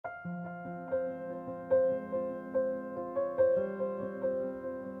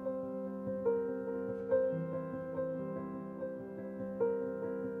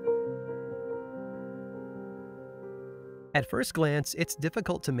At first glance, it's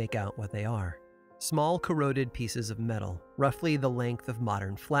difficult to make out what they are. Small corroded pieces of metal, roughly the length of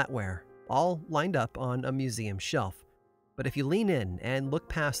modern flatware, all lined up on a museum shelf. But if you lean in and look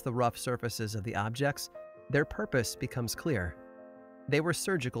past the rough surfaces of the objects, their purpose becomes clear. They were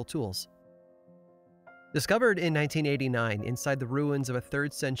surgical tools. Discovered in 1989 inside the ruins of a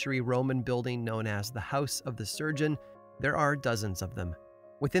 3rd century Roman building known as the House of the Surgeon, there are dozens of them.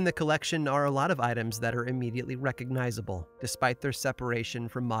 Within the collection are a lot of items that are immediately recognizable, despite their separation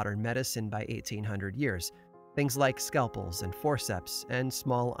from modern medicine by 1800 years. Things like scalpels and forceps and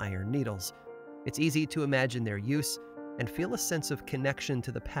small iron needles. It's easy to imagine their use and feel a sense of connection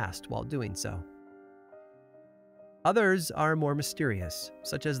to the past while doing so. Others are more mysterious,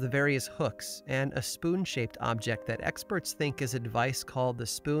 such as the various hooks and a spoon-shaped object that experts think is a device called the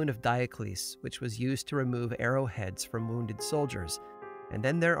Spoon of Diocles, which was used to remove arrowheads from wounded soldiers. And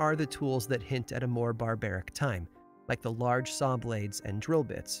then there are the tools that hint at a more barbaric time, like the large saw blades and drill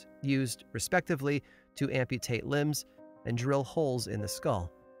bits, used, respectively, to amputate limbs and drill holes in the skull,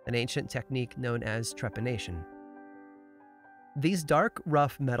 an ancient technique known as trepanation. These dark,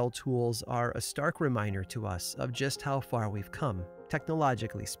 rough metal tools are a stark reminder to us of just how far we've come,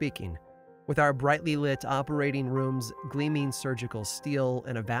 technologically speaking. With our brightly lit operating rooms, gleaming surgical steel,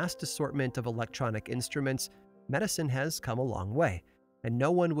 and a vast assortment of electronic instruments, medicine has come a long way, and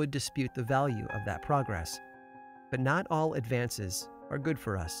no one would dispute the value of that progress. But not all advances are good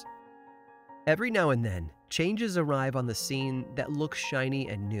for us. Every now and then, changes arrive on the scene that look shiny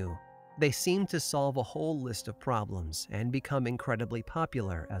and new. They seem to solve a whole list of problems and become incredibly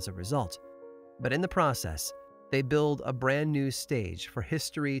popular as a result. But in the process, they build a brand new stage for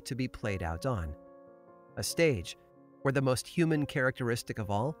history to be played out on. A stage where the most human characteristic of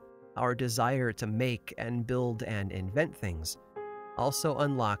all, our desire to make and build and invent things, also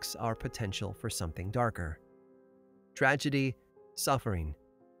unlocks our potential for something darker. Tragedy, suffering,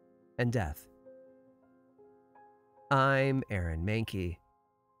 and death. I'm Aaron Mahnke,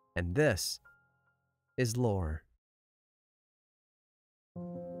 and this is Lore.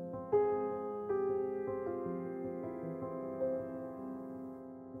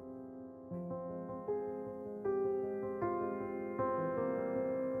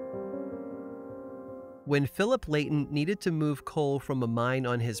 When Philip Layton needed to move coal from a mine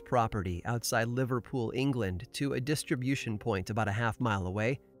on his property outside Liverpool, England, to a distribution point about a half-mile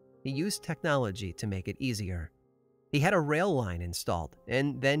away, he used technology to make it easier. He had a rail line installed,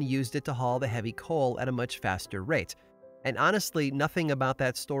 and then used it to haul the heavy coal at a much faster rate. And honestly, nothing about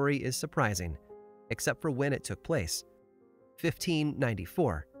that story is surprising, except for when it took place.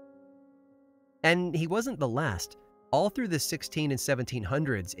 1594. And he wasn't the last. All through the 16 and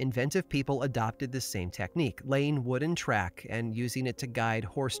 1700s, inventive people adopted the same technique, laying wooden track and using it to guide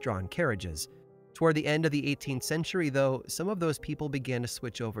horse-drawn carriages. Toward the end of the 18th century, though, some of those people began to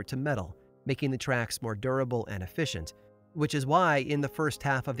switch over to metal, making the tracks more durable and efficient, which is why, in the first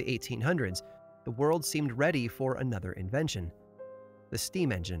half of the 1800s, the world seemed ready for another invention: the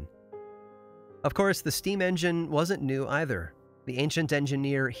steam engine. Of course, the steam engine wasn't new either. The ancient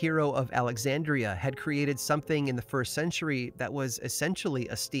engineer Hero of Alexandria had created something in the 1st century that was essentially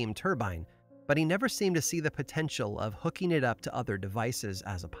a steam turbine, but he never seemed to see the potential of hooking it up to other devices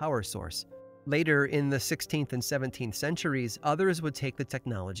as a power source. Later, in the 16th and 17th centuries, others would take the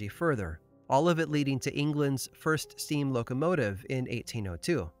technology further, all of it leading to England's first steam locomotive in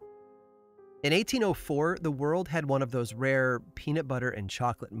 1802. In 1804, the world had one of those rare peanut butter and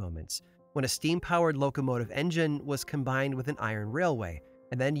chocolate moments, when a steam-powered locomotive engine was combined with an iron railway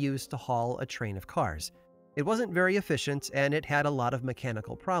and then used to haul a train of cars. It wasn't very efficient, and it had a lot of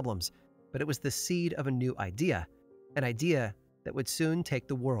mechanical problems, but it was the seed of a new idea, an idea that would soon take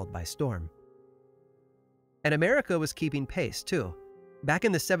the world by storm. And America was keeping pace, too. Back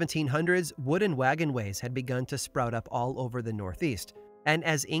in the 1700s, wooden wagonways had begun to sprout up all over the Northeast, and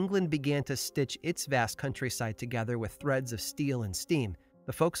as England began to stitch its vast countryside together with threads of steel and steam,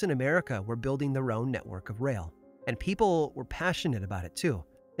 the folks in America were building their own network of rail. And people were passionate about it, too.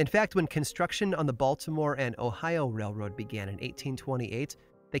 In fact, when construction on the Baltimore and Ohio Railroad began in 1828,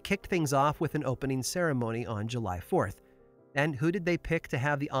 they kicked things off with an opening ceremony on July 4th. And who did they pick to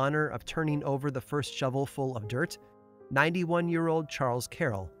have the honor of turning over the first shovelful of dirt? 91-year-old Charles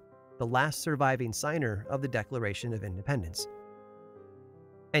Carroll, the last surviving signer of the Declaration of Independence.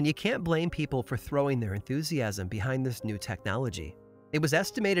 And you can't blame people for throwing their enthusiasm behind this new technology. It was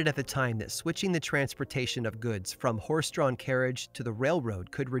estimated at the time that switching the transportation of goods from horse-drawn carriage to the railroad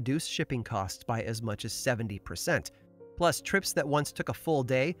could reduce shipping costs by as much as 70%. Plus, trips that once took a full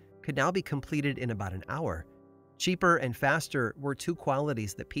day could now be completed in about an hour. Cheaper and faster were two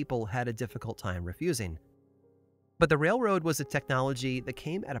qualities that people had a difficult time refusing. But the railroad was a technology that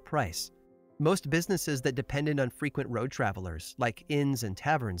came at a price. Most businesses that depended on frequent road travelers, like inns and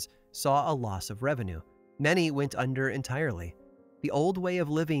taverns, saw a loss of revenue. Many went under entirely. The old way of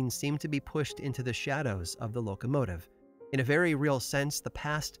living seemed to be pushed into the shadows of the locomotive. In a very real sense, the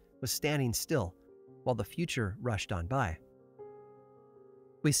past was standing still, while the future rushed on by.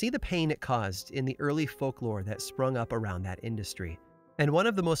 We see the pain it caused in the early folklore that sprung up around that industry. And one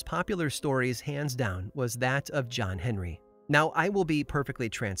of the most popular stories, hands down, was that of John Henry. Now, I will be perfectly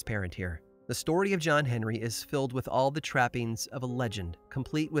transparent here. The story of John Henry is filled with all the trappings of a legend,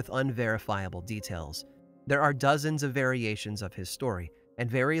 complete with unverifiable details. There are dozens of variations of his story, and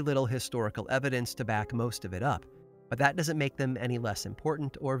very little historical evidence to back most of it up, but that doesn't make them any less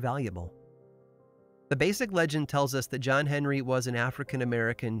important or valuable. The basic legend tells us that John Henry was an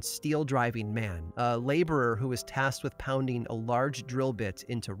African-American steel-driving man, a laborer who was tasked with pounding a large drill bit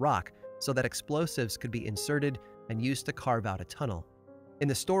into rock so that explosives could be inserted and used to carve out a tunnel. In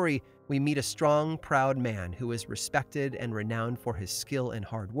the story, we meet a strong, proud man who is respected and renowned for his skill and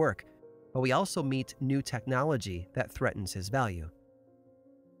hard work, but we also meet new technology that threatens his value.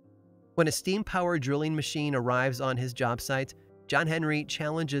 When a steam-powered drilling machine arrives on his job site, John Henry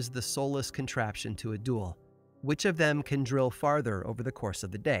challenges the soulless contraption to a duel. Which of them can drill farther over the course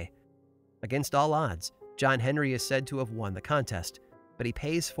of the day? Against all odds, John Henry is said to have won the contest, but he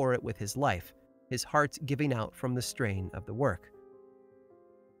pays for it with his life, his heart giving out from the strain of the work.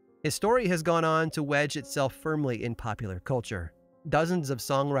 His story has gone on to wedge itself firmly in popular culture. Dozens of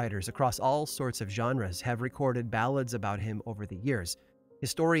songwriters across all sorts of genres have recorded ballads about him over the years.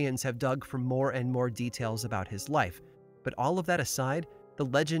 Historians have dug for more and more details about his life, but all of that aside, the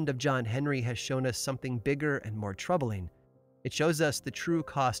legend of John Henry has shown us something bigger and more troubling. It shows us the true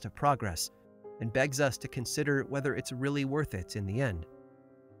cost of progress, and begs us to consider whether it's really worth it in the end.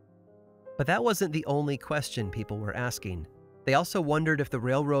 But that wasn't the only question people were asking. They also wondered if the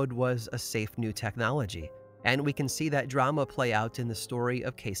railroad was a safe new technology, and we can see that drama play out in the story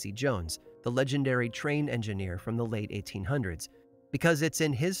of Casey Jones, the legendary train engineer from the late 1800s, because it's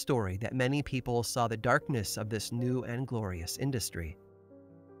in his story that many people saw the darkness of this new and glorious industry.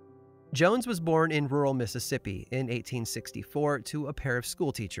 Jones was born in rural Mississippi in 1864 to a pair of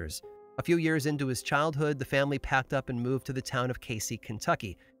schoolteachers. A few years into his childhood, the family packed up and moved to the town of Casey,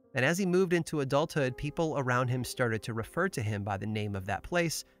 Kentucky, and as he moved into adulthood, people around him started to refer to him by the name of that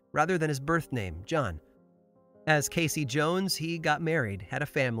place rather than his birth name, John. As Casey Jones, he got married, had a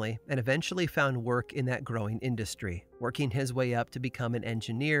family, and eventually found work in that growing industry, working his way up to become an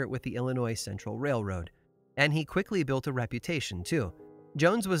engineer with the Illinois Central Railroad. And he quickly built a reputation, too.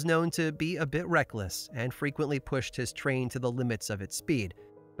 Jones was known to be a bit reckless and frequently pushed his train to the limits of its speed,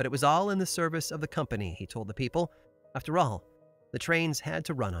 but it was all in the service of the company, he told the people. After all, the trains had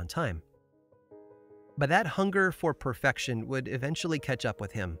to run on time. But that hunger for perfection would eventually catch up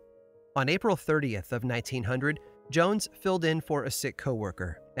with him. On April 30th of 1900, Jones filled in for a sick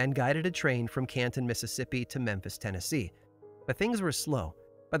coworker and guided a train from Canton, Mississippi to Memphis, Tennessee. But things were slow.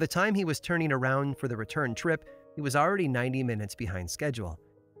 By the time he was turning around for the return trip, he was already 90 minutes behind schedule,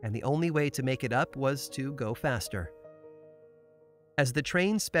 and the only way to make it up was to go faster. As the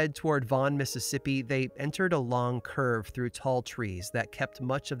train sped toward Vaughan, Mississippi, they entered a long curve through tall trees that kept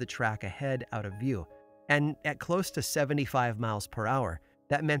much of the track ahead out of view, and at close to 75 miles per hour,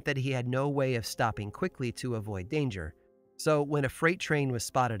 that meant that he had no way of stopping quickly to avoid danger. So when a freight train was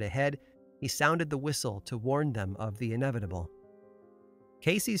spotted ahead, he sounded the whistle to warn them of the inevitable.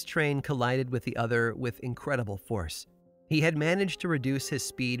 Casey's train collided with the other with incredible force. He had managed to reduce his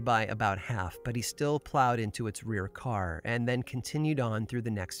speed by about half, but he still plowed into its rear car and then continued on through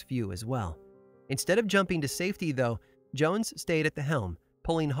the next few as well. Instead of jumping to safety, though, Jones stayed at the helm,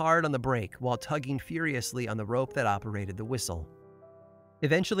 pulling hard on the brake while tugging furiously on the rope that operated the whistle.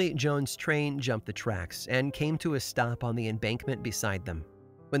 Eventually, Jones' train jumped the tracks and came to a stop on the embankment beside them.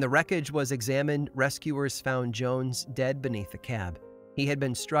 When the wreckage was examined, rescuers found Jones dead beneath the cab. He had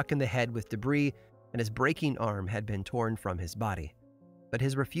been struck in the head with debris, and his braking arm had been torn from his body. But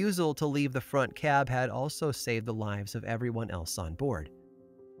his refusal to leave the front cab had also saved the lives of everyone else on board.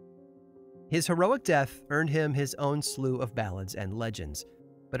 His heroic death earned him his own slew of ballads and legends,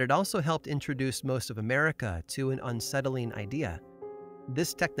 but it also helped introduce most of America to an unsettling idea.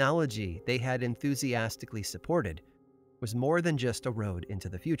 This technology they had enthusiastically supported was more than just a road into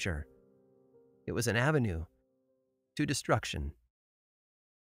the future. It was an avenue to destruction.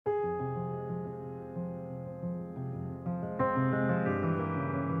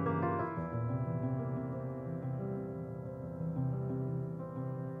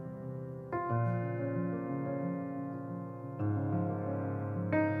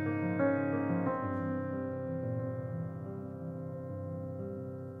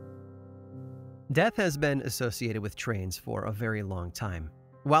 Death has been associated with trains for a very long time.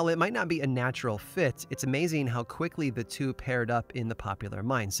 While it might not be a natural fit, it's amazing how quickly the two paired up in the popular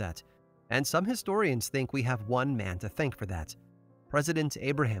mindset. And some historians think we have one man to thank for that: President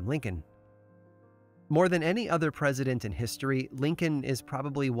Abraham Lincoln. More than any other president in history, Lincoln is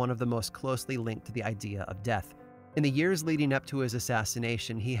probably one of the most closely linked to the idea of death. In the years leading up to his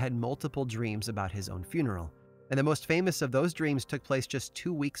assassination, he had multiple dreams about his own funeral, and the most famous of those dreams took place just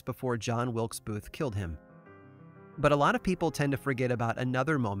 2 weeks before John Wilkes Booth killed him. But a lot of people tend to forget about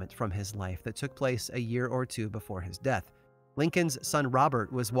another moment from his life that took place a year or two before his death. Lincoln's son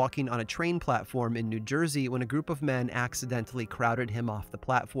Robert was walking on a train platform in New Jersey when a group of men accidentally crowded him off the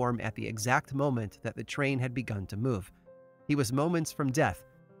platform at the exact moment that the train had begun to move. He was moments from death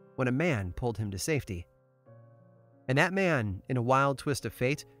when a man pulled him to safety. And that man, in a wild twist of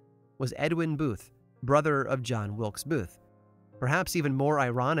fate, was Edwin Booth, brother of John Wilkes Booth. Perhaps even more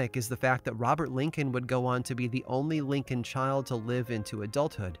ironic is the fact that Robert Lincoln would go on to be the only Lincoln child to live into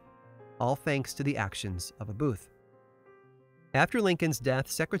adulthood, all thanks to the actions of a Booth. After Lincoln's death,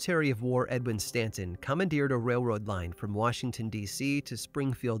 Secretary of War Edwin Stanton commandeered a railroad line from Washington, D.C. to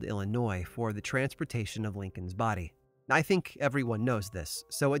Springfield, Illinois for the transportation of Lincoln's body. I think everyone knows this,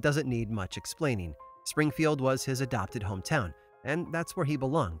 so it doesn't need much explaining. Springfield was his adopted hometown, and that's where he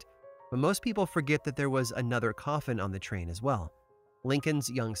belonged. But most people forget that there was another coffin on the train as well: Lincoln's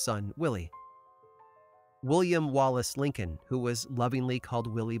young son, Willie. William Wallace Lincoln, who was lovingly called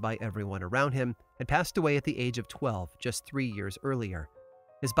Willie by everyone around him, had passed away at the age of 12 just 3 years earlier.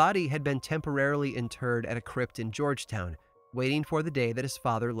 His body had been temporarily interred at a crypt in Georgetown, waiting for the day that his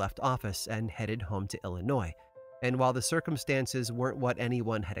father left office and headed home to Illinois. And while the circumstances weren't what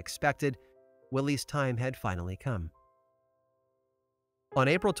anyone had expected, Willie's time had finally come. On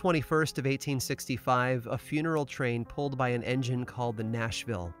April 21st of 1865, a funeral train pulled by an engine called the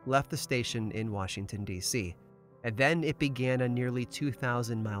Nashville left the station in Washington, D.C., and then it began a nearly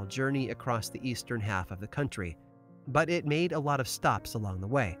 2,000-mile journey across the eastern half of the country. But it made a lot of stops along the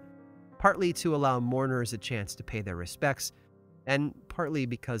way, partly to allow mourners a chance to pay their respects, and partly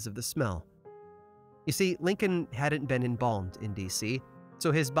because of the smell. You see, Lincoln hadn't been embalmed in D.C.,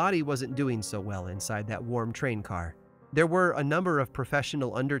 so his body wasn't doing so well inside that warm train car. There were a number of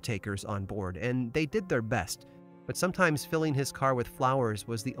professional undertakers on board, and they did their best, but sometimes filling his car with flowers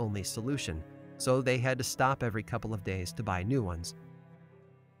was the only solution, so they had to stop every couple of days to buy new ones.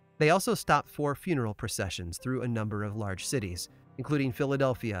 They also stopped for funeral processions through a number of large cities, including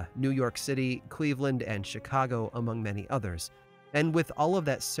Philadelphia, New York City, Cleveland, and Chicago, among many others. And with all of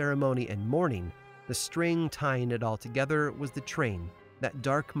that ceremony and mourning, the string tying it all together was the train, that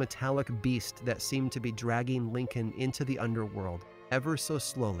dark metallic beast that seemed to be dragging Lincoln into the underworld ever so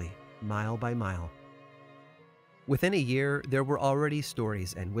slowly, mile by mile. Within a year, there were already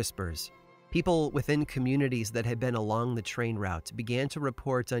stories and whispers. People within communities that had been along the train route began to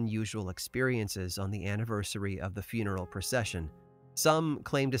report unusual experiences on the anniversary of the funeral procession. Some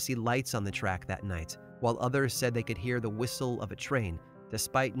claimed to see lights on the track that night, while others said they could hear the whistle of a train,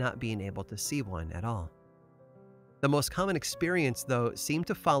 despite not being able to see one at all. The most common experience, though, seemed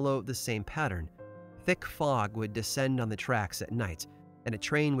to follow the same pattern. Thick fog would descend on the tracks at night, and a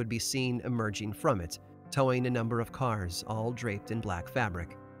train would be seen emerging from it, towing a number of cars, all draped in black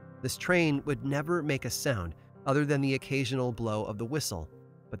fabric. This train would never make a sound other than the occasional blow of the whistle,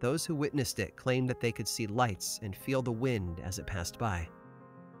 but those who witnessed it claimed that they could see lights and feel the wind as it passed by.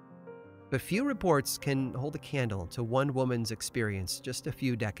 But few reports can hold a candle to one woman's experience just a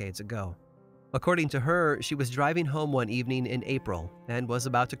few decades ago. According to her, she was driving home one evening in April and was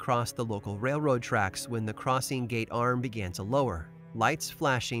about to cross the local railroad tracks when the crossing gate arm began to lower, lights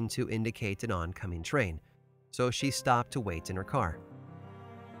flashing to indicate an oncoming train, so she stopped to wait in her car.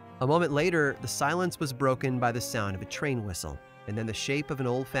 A moment later, the silence was broken by the sound of a train whistle, and then the shape of an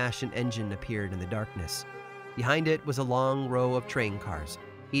old-fashioned engine appeared in the darkness. Behind it was a long row of train cars,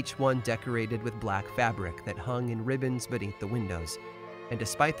 each one decorated with black fabric that hung in ribbons beneath the windows. And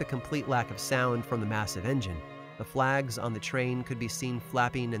despite the complete lack of sound from the massive engine, the flags on the train could be seen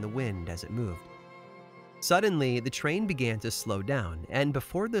flapping in the wind as it moved. Suddenly, the train began to slow down, and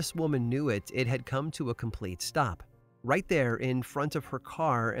before this woman knew it, it had come to a complete stop, right there in front of her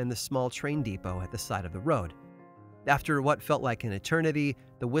car and the small train depot at the side of the road. After what felt like an eternity,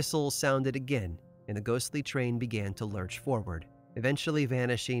 the whistle sounded again, and the ghostly train began to lurch forward, eventually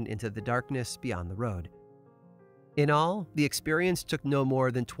vanishing into the darkness beyond the road. In all, the experience took no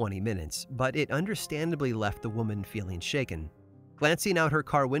more than 20 minutes, but it understandably left the woman feeling shaken. Glancing out her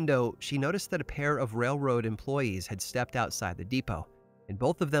car window, she noticed that a pair of railroad employees had stepped outside the depot, and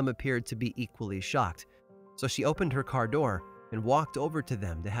both of them appeared to be equally shocked. So she opened her car door and walked over to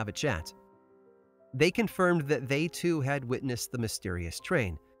them to have a chat. They confirmed that they too had witnessed the mysterious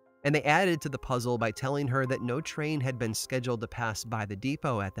train, and they added to the puzzle by telling her that no train had been scheduled to pass by the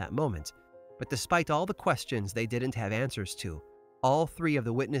depot at that moment. But despite all the questions they didn't have answers to, all three of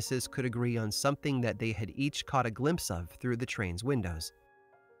the witnesses could agree on something that they had each caught a glimpse of through the train's windows.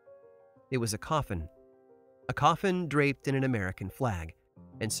 It was a coffin draped in an American flag,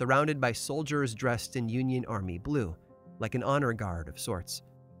 and surrounded by soldiers dressed in Union Army blue, like an honor guard of sorts.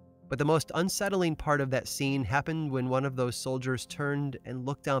 But the most unsettling part of that scene happened when one of those soldiers turned and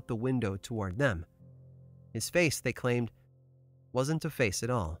looked out the window toward them. His face, they claimed, wasn't a face at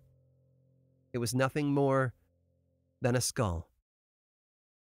all. It was nothing more than a skull.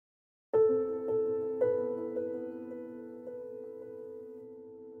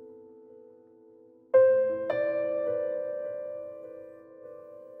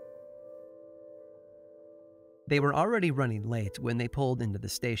 They were already running late when they pulled into the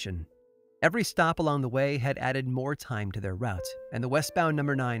station. Every stop along the way had added more time to their route, and the westbound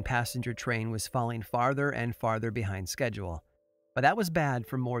number 9 passenger train was falling farther and farther behind schedule. But that was bad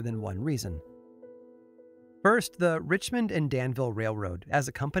for more than one reason. First, the Richmond and Danville Railroad, as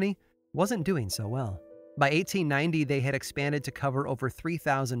a company, wasn't doing so well. By 1890, they had expanded to cover over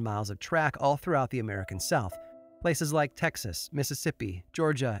 3,000 miles of track all throughout the American South, places like Texas, Mississippi,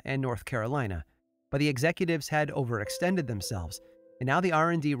 Georgia, and North Carolina. But the executives had overextended themselves, and now the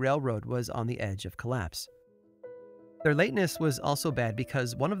R&D Railroad was on the edge of collapse. Their lateness was also bad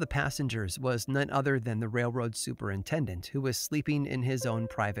because one of the passengers was none other than the railroad superintendent, who was sleeping in his own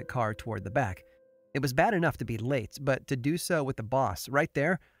private car toward the back. It was bad enough to be late, but to do so with the boss right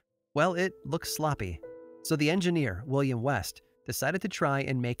there, well, it looked sloppy. So the engineer, William West, decided to try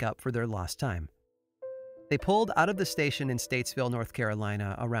and make up for their lost time. They pulled out of the station in Statesville, North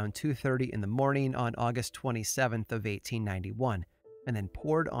Carolina around 2:30 in the morning on August 27th of 1891, and then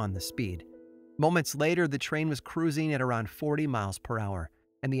poured on the speed. Moments later, the train was cruising at around 40 miles per hour,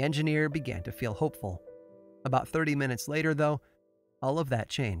 and the engineer began to feel hopeful. About 30 minutes later, though, all of that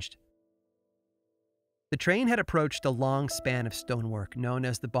changed. The train had approached a long span of stonework known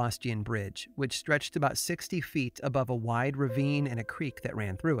as the Bostian Bridge, which stretched about 60 feet above a wide ravine and a creek that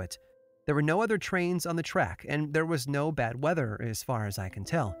ran through it. There were no other trains on the track, and there was no bad weather as far as I can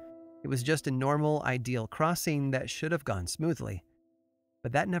tell. It was just a normal, ideal crossing that should have gone smoothly.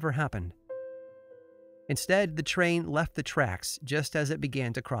 But that never happened. Instead, the train left the tracks just as it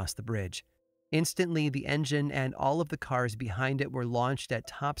began to cross the bridge. Instantly, the engine and all of the cars behind it were launched at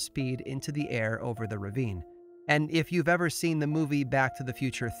top speed into the air over the ravine. And if you've ever seen the movie Back to the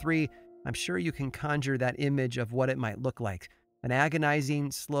Future 3, I'm sure you can conjure that image of what it might look like. An agonizing,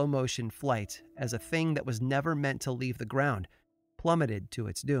 slow-motion flight as a thing that was never meant to leave the ground, plummeted to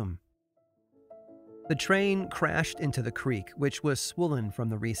its doom. The train crashed into the creek, which was swollen from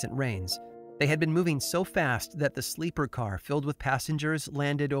the recent rains. They had been moving so fast that the sleeper car filled with passengers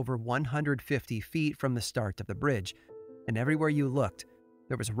landed over 150 feet from the start of the bridge, and everywhere you looked,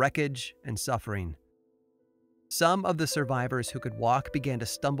 there was wreckage and suffering. Some of the survivors who could walk began to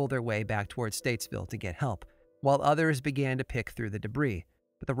stumble their way back towards Statesville to get help, while others began to pick through the debris.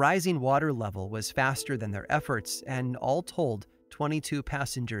 But the rising water level was faster than their efforts, and all told, 22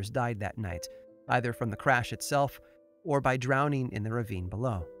 passengers died that night, either from the crash itself or by drowning in the ravine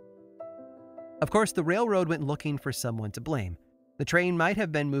below. Of course, the railroad went looking for someone to blame. The train might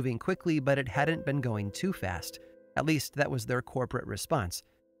have been moving quickly, but it hadn't been going too fast. At least that was their corporate response.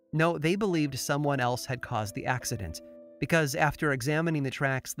 No, they believed someone else had caused the accident, because after examining the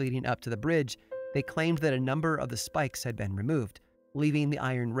tracks leading up to the bridge, they claimed that a number of the spikes had been removed, leaving the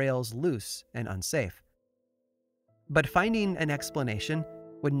iron rails loose and unsafe. But finding an explanation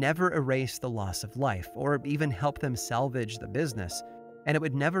would never erase the loss of life or even help them salvage the business, and it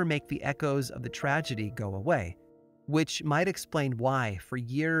would never make the echoes of the tragedy go away, which might explain why, for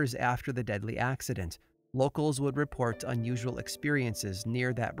years after the deadly accident, locals would report unusual experiences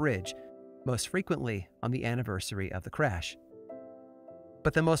near that bridge, most frequently on the anniversary of the crash.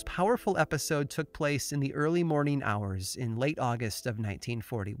 But the most powerful episode took place in the early morning hours in late August of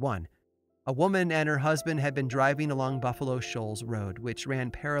 1941. A woman and her husband had been driving along Buffalo Shoals Road, which ran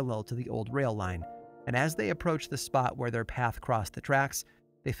parallel to the old rail line, and as they approached the spot where their path crossed the tracks,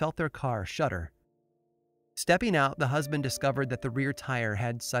 they felt their car shudder. Stepping out, the husband discovered that the rear tire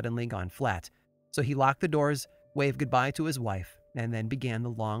had suddenly gone flat, so he locked the doors, waved goodbye to his wife, and then began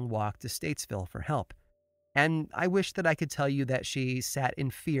the long walk to Statesville for help. And I wish that I could tell you that she sat in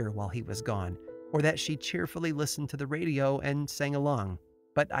fear while he was gone, or that she cheerfully listened to the radio and sang along,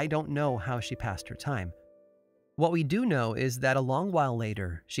 but I don't know how she passed her time. What we do know is that a long while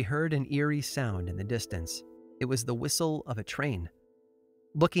later, she heard an eerie sound in the distance. It was the whistle of a train.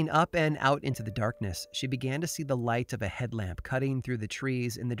 Looking up and out into the darkness, she began to see the light of a headlamp cutting through the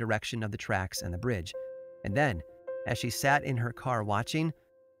trees in the direction of the tracks and the bridge. And then, as she sat in her car watching,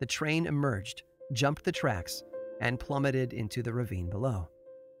 the train emerged, jumped the tracks, and plummeted into the ravine below.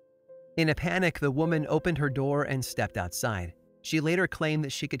 In a panic, the woman opened her door and stepped outside. She later claimed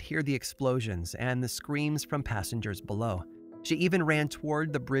that she could hear the explosions and the screams from passengers below. She even ran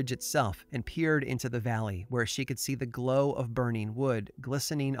toward the bridge itself and peered into the valley, where she could see the glow of burning wood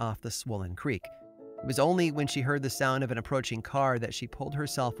glistening off the swollen creek. It was only when she heard the sound of an approaching car that she pulled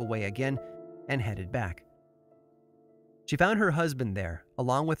herself away again and headed back. She found her husband there,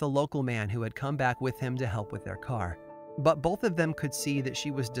 along with a local man who had come back with him to help with their car. But both of them could see that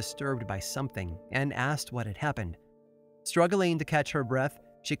she was disturbed by something and asked what had happened. Struggling to catch her breath,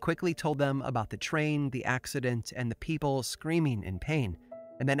 she quickly told them about the train, the accident, and the people screaming in pain,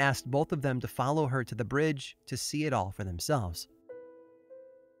 and then asked both of them to follow her to the bridge to see it all for themselves.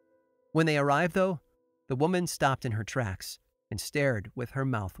 When they arrived, though, the woman stopped in her tracks and stared with her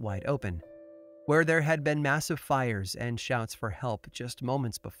mouth wide open. Where there had been massive fires and shouts for help just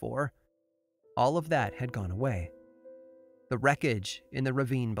moments before, all of that had gone away. The wreckage in the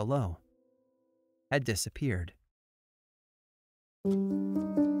ravine below had disappeared.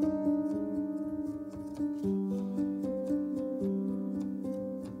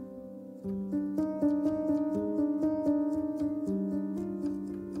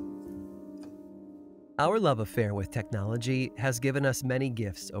 Our love affair with technology has given us many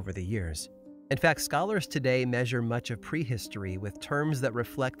gifts over the years. In fact, scholars today measure much of prehistory with terms that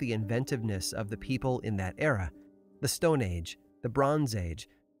reflect the inventiveness of the people in that era. The Stone Age, the Bronze Age,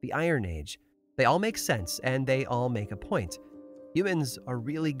 the Iron Age. They all make sense and they all make a point. Humans are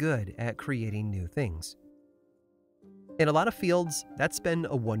really good at creating new things. In a lot of fields, that's been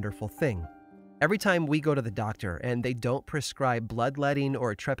a wonderful thing. Every time we go to the doctor and they don't prescribe bloodletting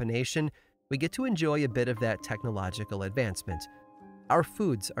or trepanation, we get to enjoy a bit of that technological advancement. Our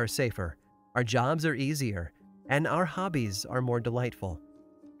foods are safer, our jobs are easier, and our hobbies are more delightful.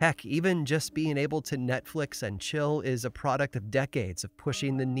 Heck, even just being able to Netflix and chill is a product of decades of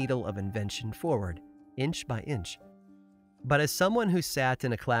pushing the needle of invention forward, inch by inch. But as someone who sat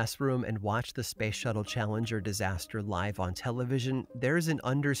in a classroom and watched the Space Shuttle Challenger disaster live on television, there's an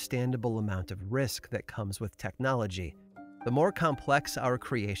understandable amount of risk that comes with technology. The more complex our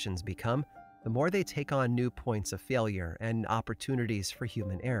creations become, the more they take on new points of failure and opportunities for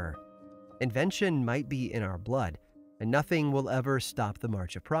human error. Invention might be in our blood, and nothing will ever stop the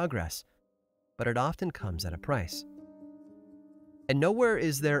march of progress, but it often comes at a price. And nowhere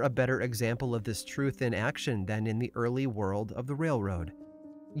is there a better example of this truth in action than in the early world of the railroad.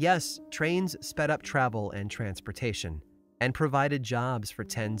 Yes, trains sped up travel and transportation, and provided jobs for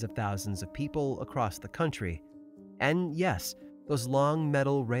tens of thousands of people across the country. And yes, those long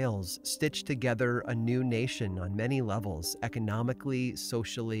metal rails stitched together a new nation on many levels, economically,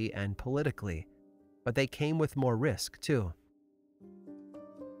 socially, and politically. But they came with more risk, too.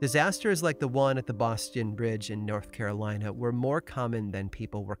 Disasters like the one at the Boston Bridge in North Carolina were more common than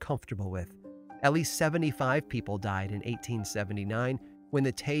people were comfortable with. At least 75 people died in 1879 when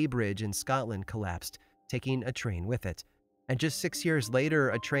the Tay Bridge in Scotland collapsed, taking a train with it. And just 6 years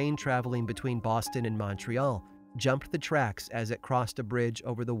later, a train traveling between Boston and Montreal jumped the tracks as it crossed a bridge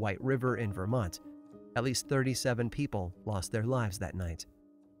over the White River in Vermont. At least 37 people lost their lives that night.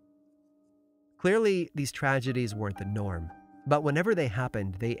 Clearly, these tragedies weren't the norm, but whenever they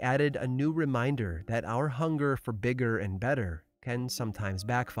happened, they added a new reminder that our hunger for bigger and better can sometimes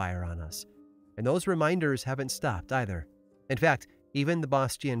backfire on us. And those reminders haven't stopped either. In fact, even the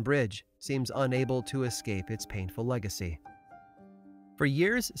Boston Bridge seems unable to escape its painful legacy. For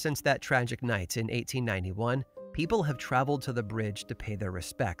years since that tragic night in 1891, people have traveled to the bridge to pay their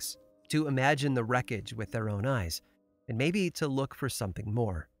respects, to imagine the wreckage with their own eyes, and maybe to look for something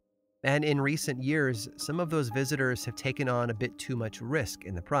more. And in recent years, some of those visitors have taken on a bit too much risk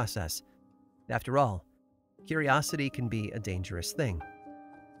in the process. After all, curiosity can be a dangerous thing.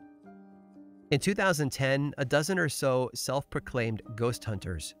 In 2010, a dozen or so self-proclaimed ghost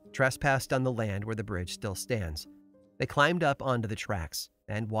hunters trespassed on the land where the bridge still stands. They climbed up onto the tracks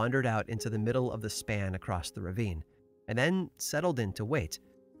and wandered out into the middle of the span across the ravine, and then settled in to wait.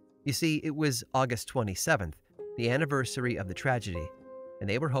 You see, it was August 27th, the anniversary of the tragedy, and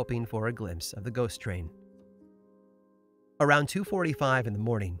they were hoping for a glimpse of the ghost train. Around 2:45 in the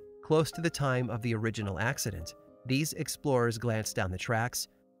morning, close to the time of the original accident, these explorers glanced down the tracks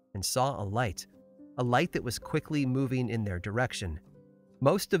and saw a light that was quickly moving in their direction.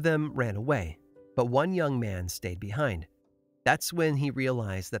 Most of them ran away, but one young man stayed behind. That's when he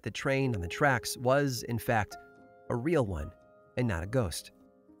realized that the train on the tracks was, in fact, a real one and not a ghost.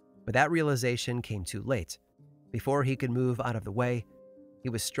 But that realization came too late. Before he could move out of the way, he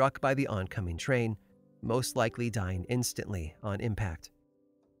was struck by the oncoming train, most likely dying instantly on impact.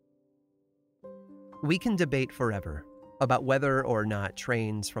 We can debate forever about whether or not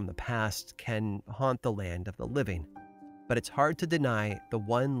trains from the past can haunt the land of the living, but it's hard to deny the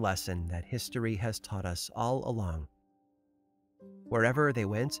one lesson that history has taught us all along. Wherever they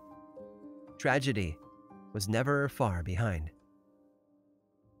went, tragedy was never far behind.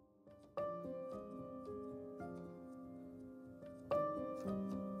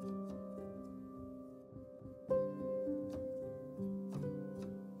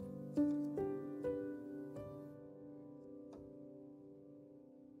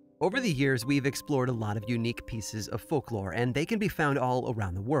 Over the years, we've explored a lot of unique pieces of folklore, and they can be found all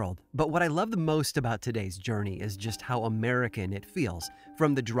around the world. But what I love the most about today's journey is just how American it feels,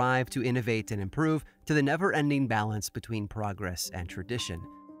 from the drive to innovate and improve to the never-ending balance between progress and tradition,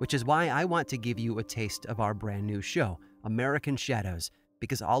 which is why I want to give you a taste of our brand new show, American Shadows,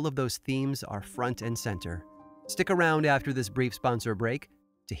 because all of those themes are front and center. Stick around after this brief sponsor break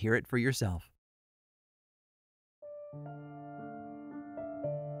to hear it for yourself.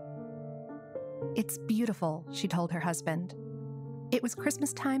 "It's beautiful," she told her husband. It was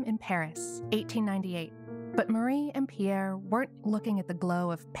Christmas time in Paris, 1898, but Marie and Pierre weren't looking at the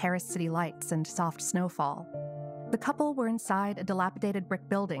glow of Paris city lights and soft snowfall. The couple were inside a dilapidated brick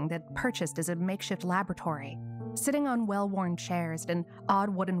building they'd purchased as a makeshift laboratory, sitting on well-worn chairs at an odd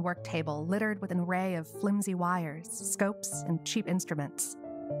wooden work table littered with an array of flimsy wires, scopes, and cheap instruments.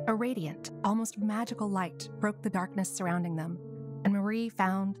 A radiant, almost magical light broke the darkness surrounding them, and Marie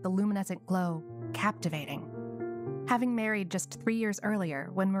found the luminescent glow captivating. Having married just 3 years earlier,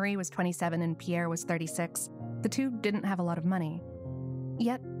 when Marie was 27 and Pierre was 36, the two didn't have a lot of money.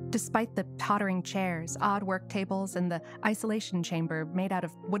 Yet, despite the tottering chairs, odd work tables, and the isolation chamber made out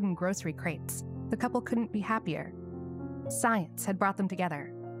of wooden grocery crates, the couple couldn't be happier. Science had brought them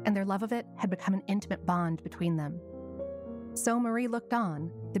together, and their love of it had become an intimate bond between them. So Marie looked on,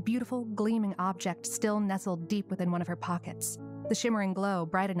 the beautiful, gleaming object still nestled deep within one of her pockets, the shimmering glow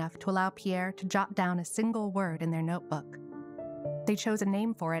bright enough to allow Pierre to jot down a single word in their notebook. They chose a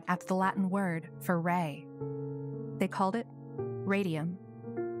name for it after the Latin word for ray. They called it radium.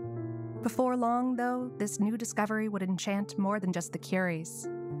 Before long, though, this new discovery would enchant more than just the Curies.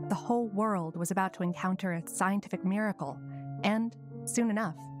 The whole world was about to encounter a scientific miracle, and, soon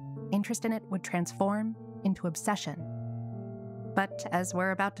enough, interest in it would transform into obsession. But as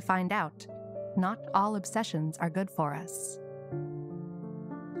we're about to find out, not all obsessions are good for us.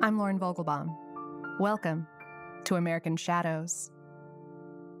 I'm Lauren Vogelbaum. Welcome to American Shadows.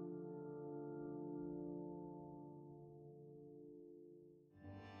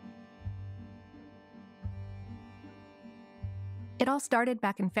 It all started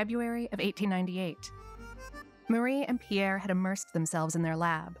back in February of 1898. Marie and Pierre had immersed themselves in their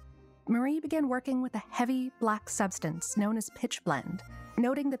lab. Marie began working with a heavy black substance known as pitchblende,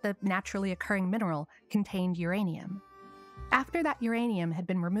 noting that the naturally occurring mineral contained uranium. After that uranium had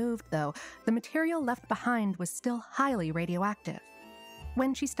been removed, though, the material left behind was still highly radioactive.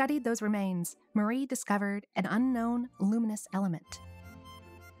 When she studied those remains, Marie discovered an unknown luminous element.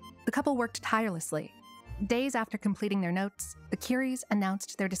 The couple worked tirelessly. Days after completing their notes, the Curies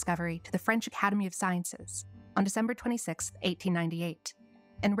announced their discovery to the French Academy of Sciences on December 26, 1898,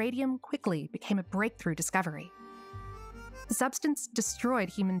 and radium quickly became a breakthrough discovery. The substance destroyed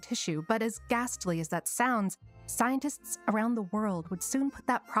human tissue, but as ghastly as that sounds, scientists around the world would soon put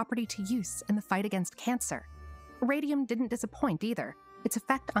that property to use in the fight against cancer. Radium didn't disappoint either. Its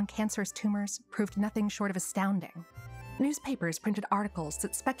effect on cancerous tumors proved nothing short of astounding. Newspapers printed articles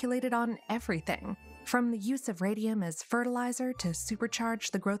that speculated on everything, from the use of radium as fertilizer to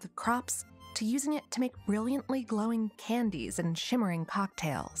supercharge the growth of crops, to using it to make brilliantly glowing candies and shimmering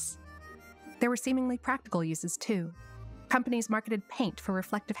cocktails. There were seemingly practical uses, too. Companies marketed paint for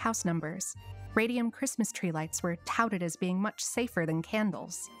reflective house numbers. Radium Christmas tree lights were touted as being much safer than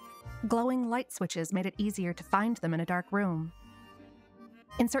candles. Glowing light switches made it easier to find them in a dark room.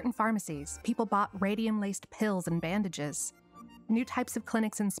 In certain pharmacies, people bought radium-laced pills and bandages. New types of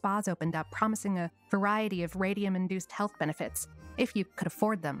clinics and spas opened up, promising a variety of radium-induced health benefits, if you could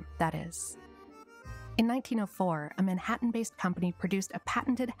afford them, that is. In 1904, a Manhattan-based company produced a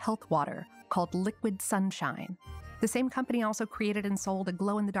patented health water called Liquid Sunshine. The same company also created and sold a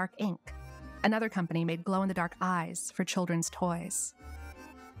glow-in-the-dark ink. Another company made glow-in-the-dark eyes for children's toys.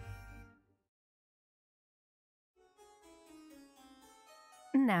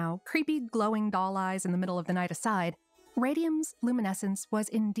 Now, creepy glowing doll eyes in the middle of the night aside, radium's luminescence was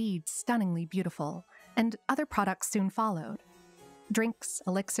indeed stunningly beautiful, and other products soon followed. drinks,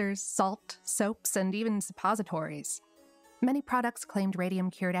 elixirs, salt, soaps, and even suppositories. Many products claimed radium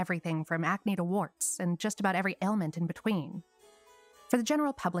cured everything from acne to warts and just about every ailment in between. For the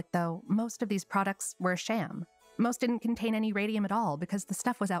general public, though, most of these products were a sham. Most didn't contain any radium at all because the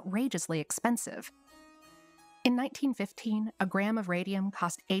stuff was outrageously expensive. In 1915, a gram of radium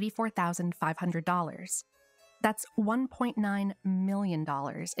cost $84,500. That's $1.9 million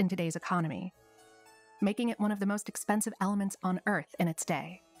in today's economy, making it one of the most expensive elements on Earth in its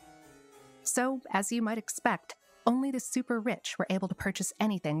day. So, as you might expect, only the super rich were able to purchase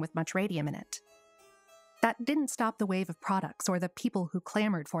anything with much radium in it. That didn't stop the wave of products or the people who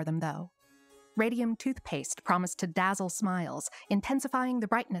clamored for them, though. Radium toothpaste promised to dazzle smiles, intensifying the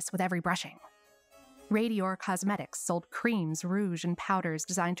brightness with every brushing. Radior Cosmetics sold creams, rouge, and powders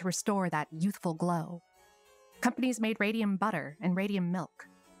designed to restore that youthful glow. Companies made radium butter and radium milk.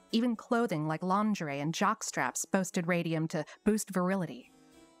 Even clothing like lingerie and jockstraps boasted radium to boost virility.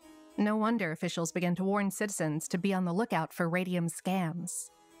 No wonder officials began to warn citizens to be on the lookout for radium scams.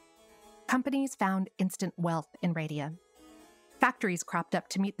 Companies found instant wealth in radium. Factories cropped up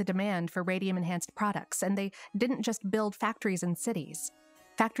to meet the demand for radium-enhanced products, and they didn't just build factories in cities.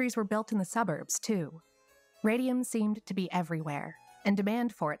 Factories were built in the suburbs, too. Radium seemed to be everywhere, and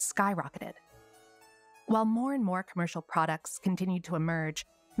demand for it skyrocketed. While more and more commercial products continued to emerge,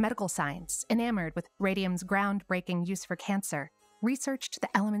 medical science, enamored with radium's groundbreaking use for cancer, researched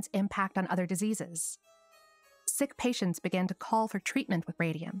the element's impact on other diseases. Sick patients began to call for treatment with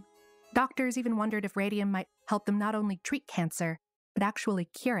radium. Doctors even wondered if radium might help them not only treat cancer, but actually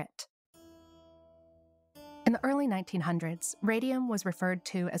cure it. In the early 1900s, radium was referred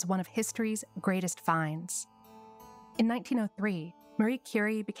to as one of history's greatest finds. In 1903, Marie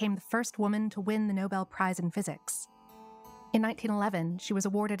Curie became the first woman to win the Nobel Prize in Physics. In 1911, she was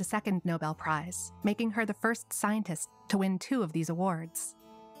awarded a second Nobel Prize, making her the first scientist to win 2 of these awards.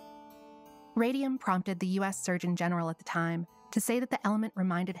 Radium prompted the U.S. Surgeon General at the time to say that the element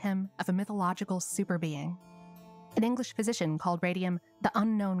reminded him of a mythological superbeing. An English physician called radium the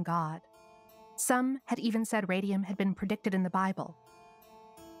unknown god. Some had even said radium had been predicted in the Bible.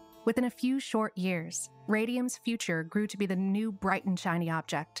 Within a few short years, radium's future grew to be the new bright and shiny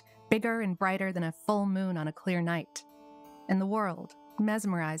object, bigger and brighter than a full moon on a clear night. And the world,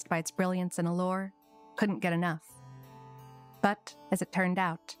 mesmerized by its brilliance and allure, couldn't get enough. But, as it turned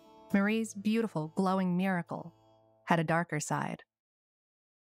out, Marie's beautiful, glowing miracle had a darker side.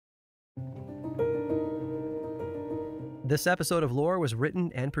 This episode of Lore was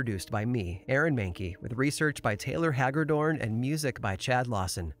written and produced by me, Aaron Mahnke, with research by Taylor Hagerdorn and music by Chad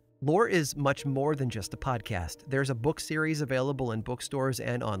Lawson. Lore is much more than just a podcast. There's a book series available in bookstores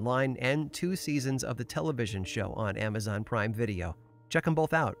and online, and 2 seasons of the television show on Amazon Prime Video. Check them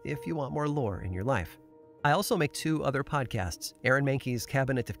both out if you want more lore in your life. I also make 2 other podcasts, Aaron Mahnke's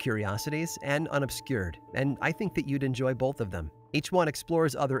Cabinet of Curiosities and Unobscured, and I think that you'd enjoy both of them. Each one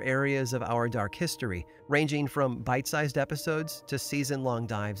explores other areas of our dark history, ranging from bite-sized episodes to season-long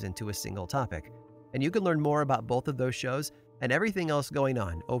dives into a single topic. And you can learn more about both of those shows and everything else going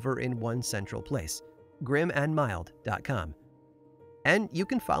on over in one central place, grimandmild.com. And you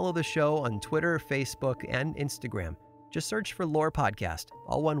can follow the show on Twitter, Facebook, and Instagram. Just search for Lore Podcast,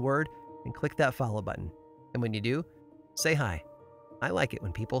 all one word, and click that follow button. And when you do, say hi. I like it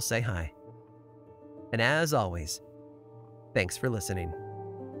when people say hi. And as always, thanks for listening.